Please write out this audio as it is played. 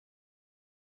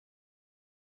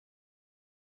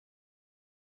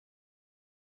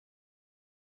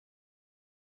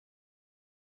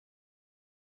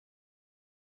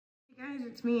Guys,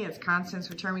 it's me. It's Constance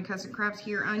with Charming Custom Crafts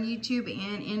here on YouTube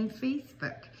and in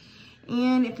Facebook.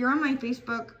 And if you're on my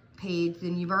Facebook page,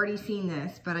 then you've already seen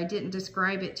this, but I didn't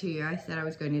describe it to you. I said I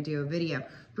was going to do a video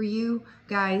for you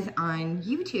guys on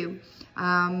YouTube.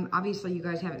 Obviously, you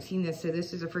guys haven't seen this, so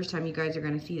this is the first time you guys are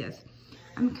going to see this.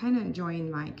 I'm kind of enjoying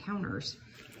my counters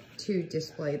to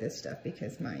display this stuff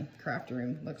because my craft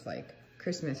room looks like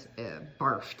Christmas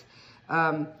barfed.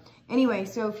 Anyway,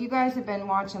 so if you guys have been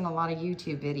watching a lot of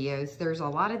YouTube videos, there's a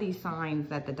lot of these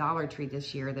signs at the Dollar Tree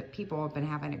this year that people have been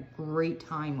having a great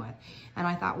time with. And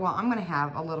I thought, well, I'm going to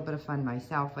have a little bit of fun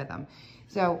myself with them.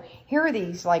 So here are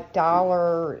these like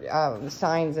dollar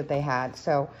signs that they had.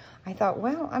 So I thought,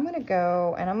 well, I'm going to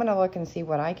go and I'm going to look and see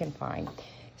what I can find.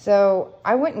 So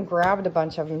I went and grabbed a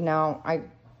bunch of them. Now, I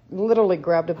literally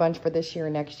grabbed a bunch for this year,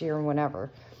 next year, and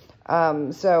whenever.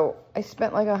 So I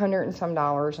spent like $100 and some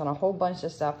on a whole bunch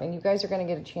of stuff, and you guys are going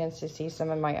to get a chance to see some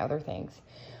of my other things.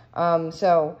 I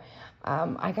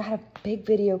got a big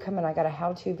video coming. I got a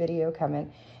how-to video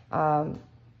coming, and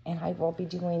I will be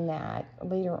doing that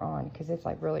later on because it's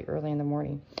like really early in the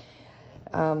morning,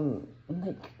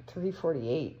 like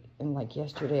 3:48. And like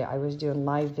yesterday, I was doing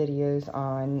live videos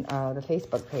on the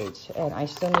Facebook page, and I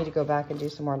still need to go back and do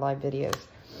some more live videos.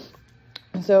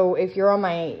 So if you're on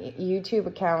my YouTube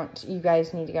account, you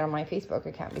guys need to get on my Facebook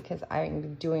account because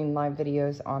I'm doing live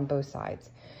videos on both sides.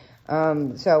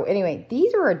 So anyway,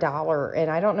 these are $1,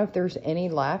 and I don't know if there's any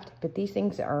left, but these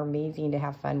things are amazing to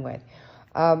have fun with.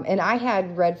 And I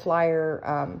had red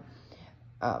flyer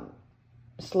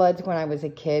sleds when I was a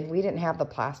kid. We didn't have the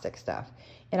plastic stuff,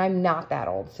 and I'm not that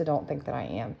old, so don't think that I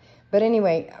am. But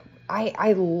anyway,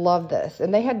 I love this,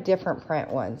 and they had different print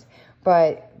ones.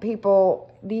 But people,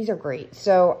 these are great.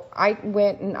 So I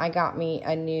went and I got me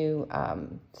a new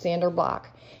sander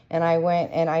block, and I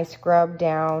went and I scrubbed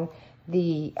down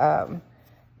the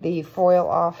foil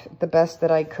off the best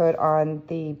that I could on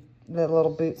the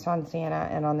little boots on Santa,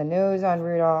 and on the nose on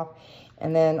Rudolph,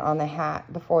 and then on the hat,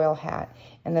 the foil hat,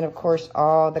 and then of course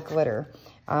all the glitter.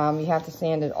 You have to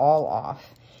sand it all off.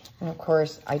 And of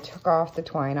course I took off the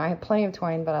twine. I have plenty of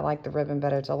twine, but I like the ribbon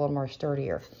better. It's a little more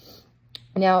sturdier.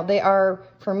 Now, they are,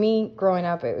 for me, growing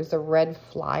up, it was the red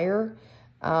flyer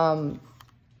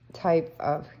type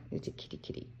of, it's a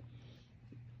kitty.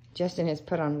 Justin has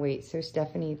put on weight, so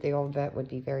Stephanie, the old vet, would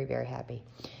be very, very happy.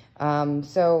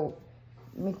 So,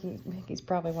 Mickey's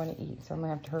probably want to eat, so I'm going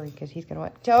to have to hurry because he's going to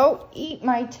want, don't eat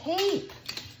my tape.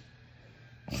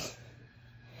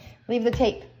 Leave the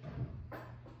tape.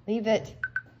 Leave it.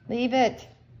 Leave it.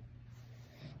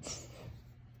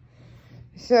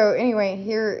 So anyway,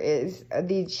 here is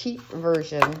the cheap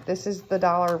version. This is the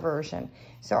 $1 version.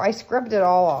 So I scrubbed it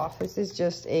all off. This is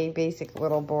just a basic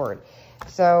little board.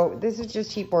 So this is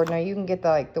just cheap board. Now you can get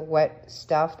the wet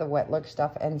stuff, the wet look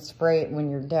stuff, and spray it when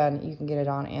you're done. You can get it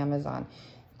on Amazon.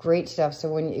 Great stuff.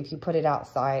 So if you put it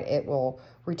outside, it will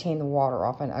retain the water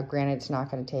off. And granted, it's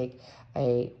not going to take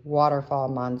a waterfall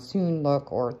monsoon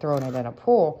look or throwing it in a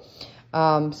pool.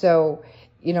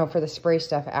 You know, for the spray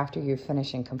stuff after you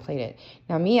finish and complete it.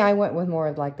 Now me, I went with more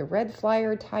of like the red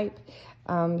flyer type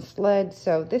sled.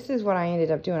 So this is what I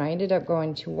ended up doing. I ended up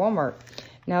going to Walmart.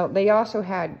 Now they also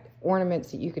had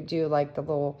ornaments that you could do, like the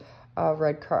little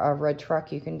red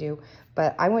truck you can do.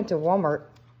 But I went to Walmart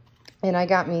and I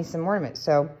got me some ornaments.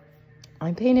 So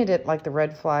I painted it like the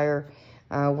red flyer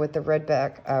with the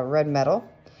red metal.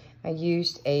 I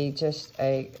used just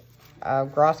a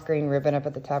gross grain ribbon up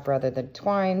at the top rather than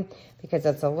twine because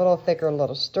that's a little thicker, a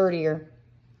little sturdier.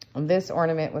 And this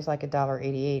ornament was like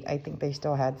 $1.88. I think they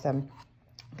still had some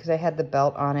because I had the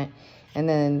belt on it, and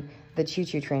then the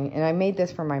choo-choo train. And I made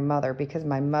this for my mother because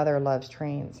my mother loves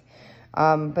trains.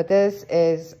 But this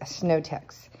is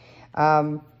Snowtex.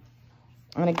 And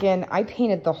again, I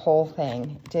painted the whole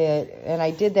thing, and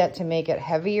I did that to make it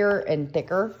heavier and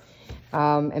thicker.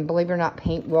 And believe it or not,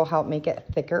 paint will help make it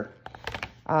thicker.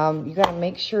 You got to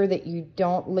make sure that you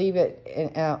don't leave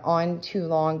it on too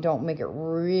long. Don't make it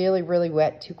really, really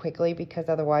wet too quickly because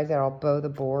otherwise it'll bow the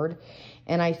board.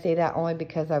 And I say that only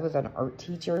because I was an art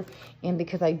teacher and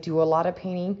because I do a lot of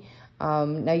painting.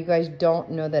 Now you guys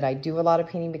don't know that I do a lot of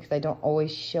painting because I don't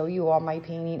always show you all my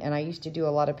painting. And I used to do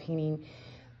a lot of painting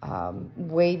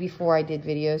way before I did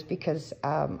videos because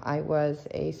I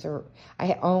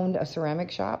owned a ceramic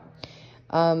shop.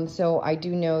 So I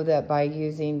do know that by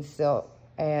using silk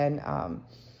and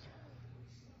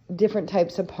different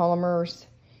types of polymers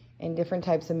and different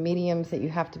types of mediums that you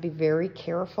have to be very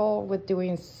careful with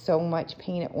doing so much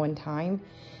paint at one time.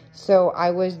 So I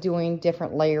was doing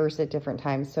different layers at different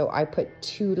times. So I put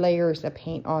 2 layers of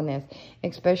paint on this,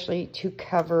 especially to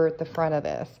cover the front of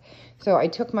this. So I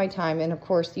took my time, and of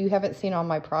course, you haven't seen all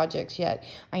my projects yet.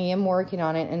 I am working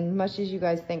on it, and much as you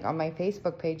guys think on my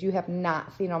Facebook page, you have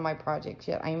not seen all my projects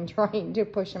yet. I am trying to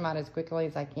push them out as quickly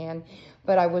as I can,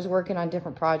 but I was working on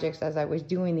different projects as I was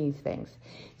doing these things.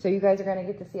 So you guys are going to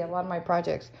get to see a lot of my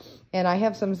projects, and I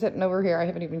have some sitting over here I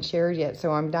haven't even shared yet,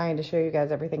 so I'm dying to show you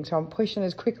guys everything. So I'm pushing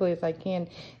as quickly as I can,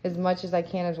 as much as I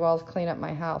can, as well as clean up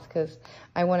my house, because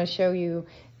I want to show you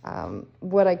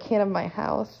what I can of my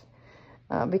house.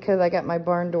 Because I got my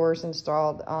barn doors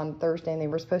installed on Thursday, and they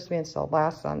were supposed to be installed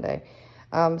last Sunday.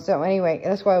 So anyway,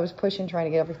 that's why I was pushing, trying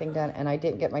to get everything done, and I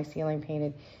didn't get my ceiling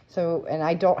painted. So, and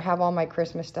I don't have all my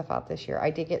Christmas stuff out this year. I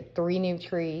did get 3 new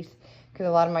trees, because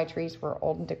a lot of my trees were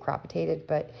old and decrepitated,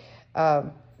 but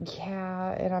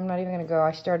yeah, and I'm not even going to go.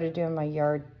 I started doing my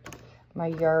yard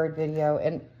video,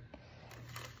 and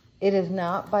it is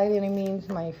not by any means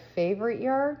my favorite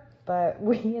yard, but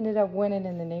we ended up winning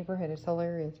in the neighborhood. It's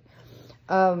hilarious.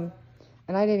 And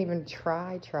I didn't even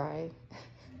try.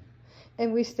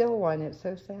 And we still won. It's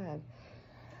so sad.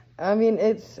 I mean,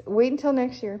 it's wait until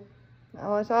next year.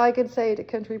 Oh, that's all I could say to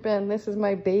Country Bend. This is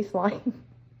my baseline.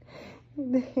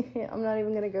 I'm not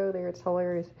even going to go there. It's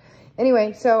hilarious.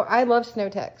 Anyway, so I love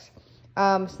Snowtex.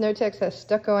 Snowtex has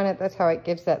stucco in it. That's how it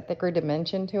gives that thicker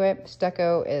dimension to it.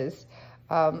 Stucco is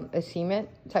a cement,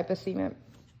 type of cement.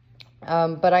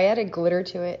 But I added glitter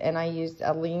to it, and I used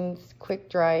a Lean's quick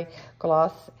dry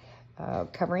gloss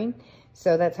covering.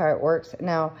 So that's how it works.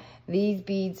 Now, these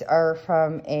beads are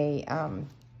from a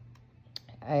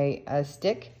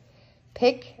stick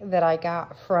pick that I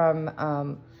got from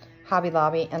Hobby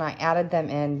Lobby, and I added them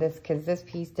in this because this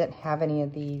piece didn't have any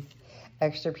of these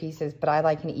extra pieces, but I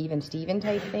like an even Steven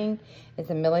type thing.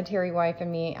 It's a military wife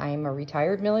in me. I am a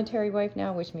retired military wife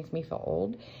now, which makes me feel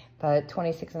old, but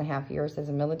 26 and a half years as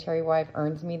a military wife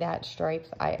earns me that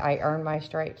stripes. I earn my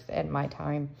stripes and my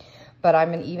time, but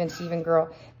I'm an even Steven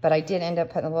girl. But I did end up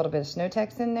putting a little bit of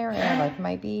Snowtex in there, and I like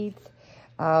my beads.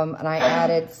 And I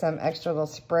added some extra little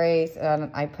sprays, and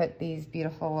I put these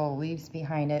beautiful little leaves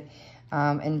behind it,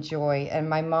 and joy. And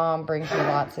my mom brings me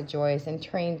lots of joys, and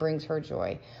Train brings her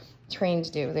joy. Trains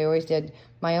do. They always did.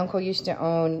 My uncle used to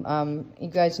own, you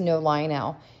guys know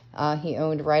Lionel. He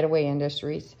owned Right Away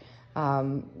Industries.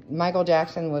 Michael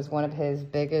Jackson was one of his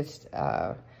biggest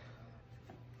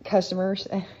customers.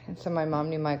 And so my mom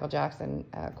knew Michael Jackson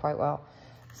quite well.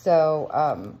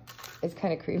 So it's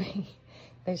kind of creepy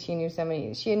that she knew so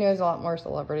many. She knows a lot more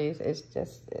celebrities. It's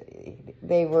just,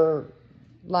 they were,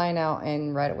 Lionel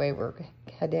and Right Away were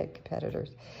head-to-head competitors.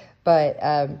 But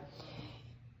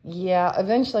yeah,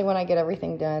 eventually when I get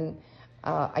everything done,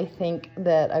 I think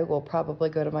that I will probably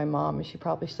go to my mom. She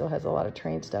probably still has a lot of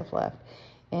Train stuff left.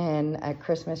 And at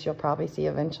Christmas, you'll probably see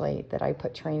eventually that I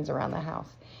put Trains around the house.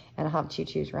 And I'll have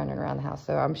choo-choos running around the house.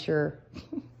 So I'm sure,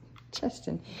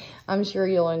 Justin, I'm sure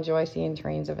you'll enjoy seeing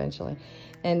Trains eventually.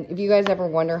 And if you guys ever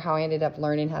wonder how I ended up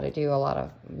learning how to do a lot of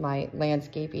my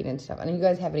landscaping and stuff, and you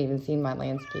guys haven't even seen my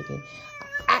landscaping.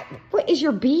 What is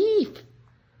your beef?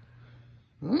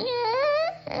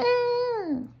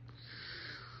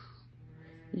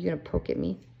 You gonna poke at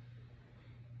me?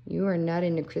 You are not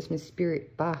in the Christmas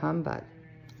spirit. Bah humbug.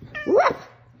 Woof!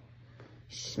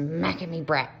 Smack at me,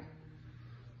 brat.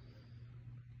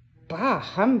 Bah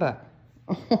humbug.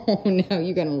 Oh, now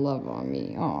you're gonna love on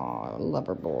me. Oh,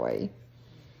 lover boy.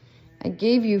 I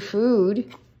gave you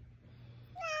food.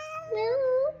 No.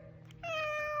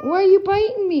 Why are you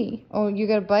biting me? Oh, you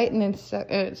gotta bite and then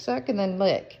suck and then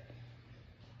lick.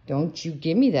 Don't you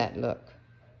give me that look.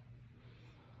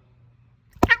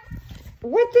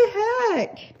 What the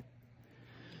heck?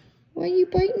 Why are you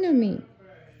biting on me?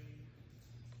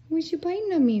 What's you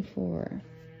biting on me for?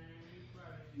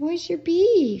 What's your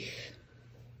beef?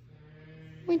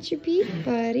 What's your beef,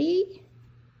 buddy?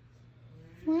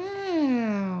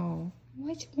 Wow.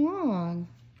 What's wrong?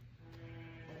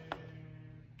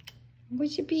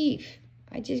 What's your beef?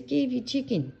 I just gave you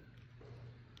chicken.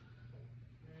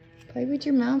 Play with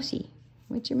your mousey.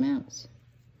 What's your mouse?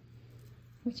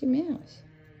 What's your mouse?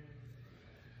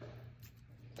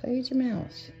 Play with your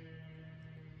mouse.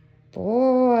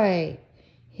 Boy,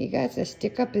 he got to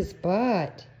stick up his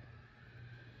butt.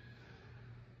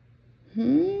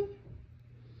 Play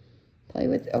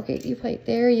with, okay, you play.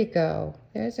 There you go.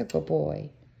 There's a good boy.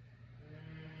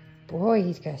 Boy,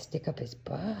 he's got to stick up his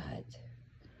butt.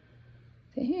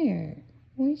 There.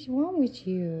 What's wrong with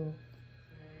you?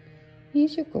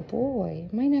 He's a good boy.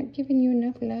 Am I not giving you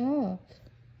enough love?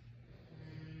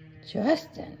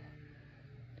 Justin.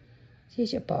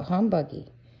 He's your ball humbuggy.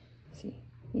 See,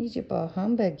 he's your ball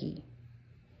humbuggy.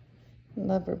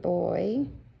 Lover boy.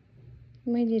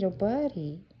 My little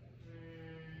buddy.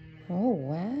 Oh,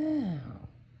 wow.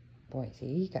 Boy,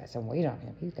 see, he got some weight on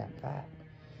him. He's got fat.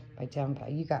 By telling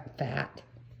him, you got fat.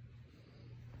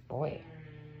 Boy.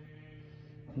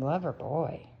 Lover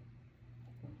boy.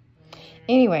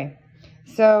 Anyway,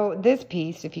 so this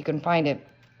piece, if you can find it,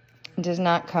 does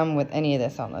not come with any of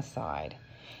this on the side.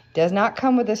 Does not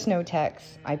come with the snow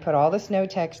text. I put all the snow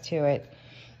text to it.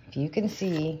 If you can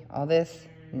see all this,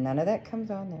 none of that comes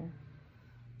on there.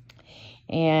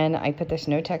 And I put the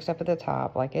snow text up at the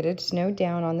top like it had snowed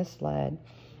down on the sled.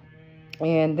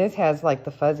 And this has like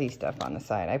the fuzzy stuff on the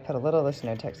side. I put a little of the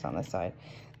snow text on the side.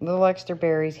 Little extra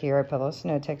berries here. I put a little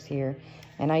snow text here.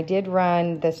 And I did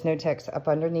run the snow text up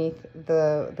underneath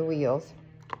the wheels.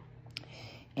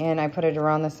 And I put it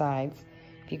around the sides.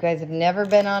 If you guys have never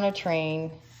been on a train,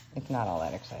 it's not all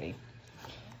that exciting.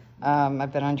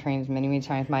 I've been on trains many, many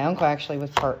times. My uncle actually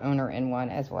was part owner in one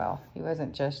as well. He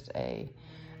wasn't just a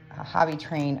hobby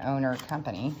train owner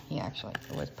company. He actually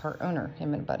was part owner,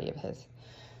 him and a buddy of his.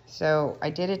 So I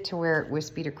did it to where it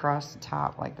wispied across the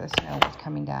top like the snow was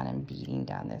coming down and beating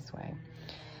down this way.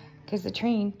 Because the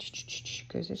train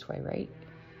goes this way, right?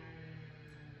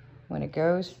 When it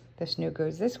goes, the snow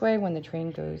goes this way. When the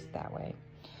train goes that way.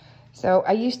 So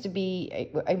I used to be,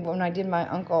 when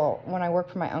I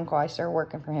worked for my uncle, I started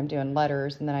working for him doing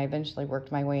letters. And then I eventually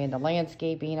worked my way into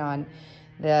landscaping on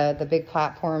the big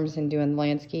platforms and doing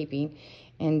landscaping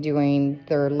and doing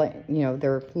their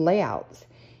layouts.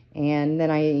 And then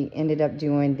I ended up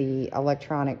doing the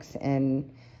electronics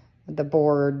and the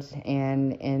boards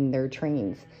and their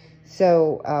trains.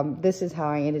 So this is how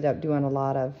I ended up doing a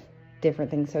lot of different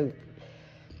things. So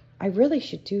I really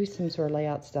should do some sort of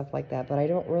layout stuff like that, but I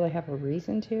don't really have a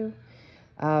reason to.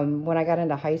 When I got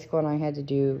into high school and I had to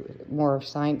do more of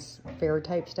science fair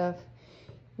type stuff,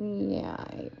 yeah,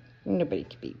 nobody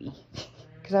could beat me.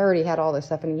 Because I already had all this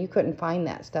stuff, and you couldn't find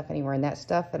that stuff anywhere. And that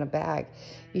stuff in a bag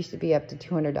used to be up to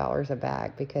 $200 a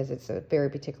bag because it's a very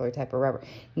particular type of rubber.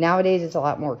 Nowadays, it's a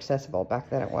lot more accessible.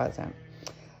 Back then, it wasn't.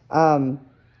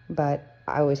 But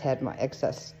I always had my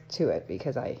access to it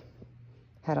because I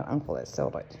had an uncle that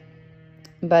sold it.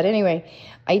 But anyway,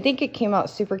 I think it came out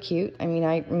super cute. I mean,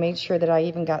 I made sure that I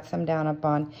even got some down up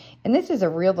on, and this is a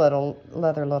real little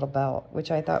leather little belt,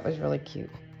 which I thought was really cute.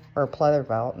 Or a pleather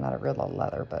belt, not a real little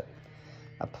leather, but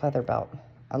a pleather belt.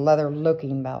 A leather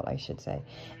looking belt, I should say.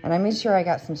 And I made sure I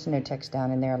got some snow text down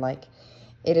in there, like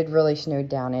it had really snowed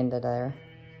down into there.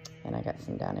 And I got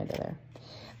some down into there.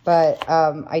 But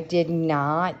I did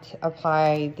not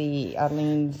apply the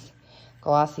Aleene's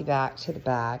glossy back to the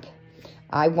back.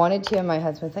 I wanted to, and my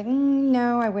husband's like,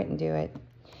 no, I wouldn't do it.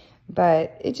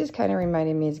 But it just kind of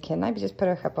reminded me as a kid. And I just put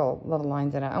a couple little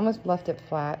lines in it. I almost left it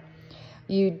flat.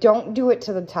 You don't do it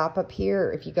to the top up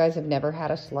here if you guys have never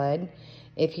had a sled.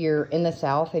 If you're in the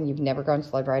South and you've never gone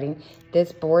sled riding,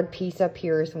 this board piece up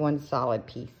here is one solid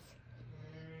piece.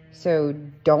 So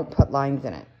don't put lines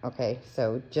in it, okay?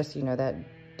 So just so you know that,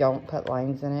 don't put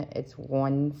lines in it. It's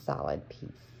one solid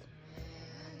piece.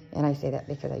 And I say that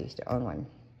because I used to own one.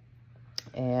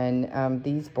 And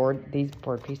these board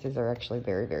pieces are actually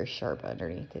very, very sharp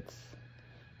underneath.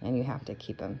 And you have to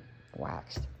keep them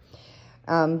waxed.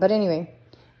 But anyway,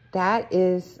 that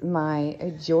is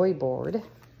my joy board,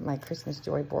 my Christmas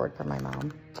joy board for my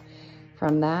mom.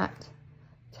 From that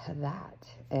to that.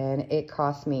 And it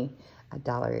cost me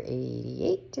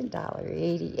 $1.88 to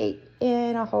 $1.88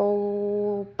 and a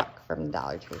whole buck from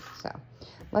Dollar Tree. So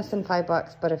less than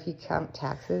 $5, but if you count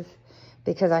taxes,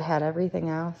 because I had everything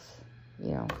else,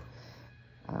 you know.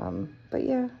 But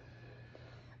yeah,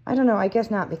 I don't know. I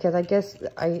guess not, because I guess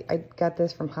I got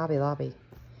this from Hobby Lobby.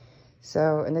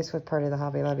 So, and this was part of the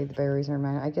Hobby Lobby, the berries are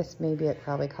mine. I guess maybe it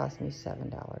probably cost me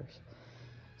 $7.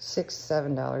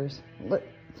 $7. What?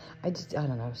 I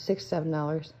don't know, $6,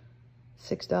 $7.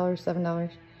 $6,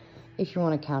 $7. If you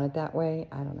want to count it that way,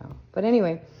 I don't know. But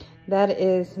anyway, that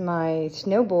is my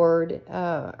snowboard,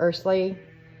 or sleigh,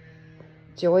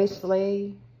 joy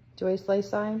sleigh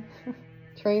sign,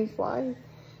 train slide.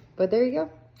 But there you go.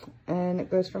 And it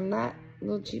goes from that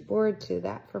little cheap board to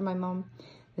that for my mom.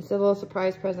 It's a little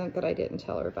surprise present that I didn't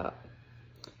tell her about.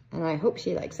 And I hope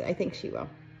she likes it. I think she will.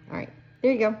 All right,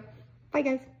 there you go. Bye,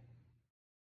 guys.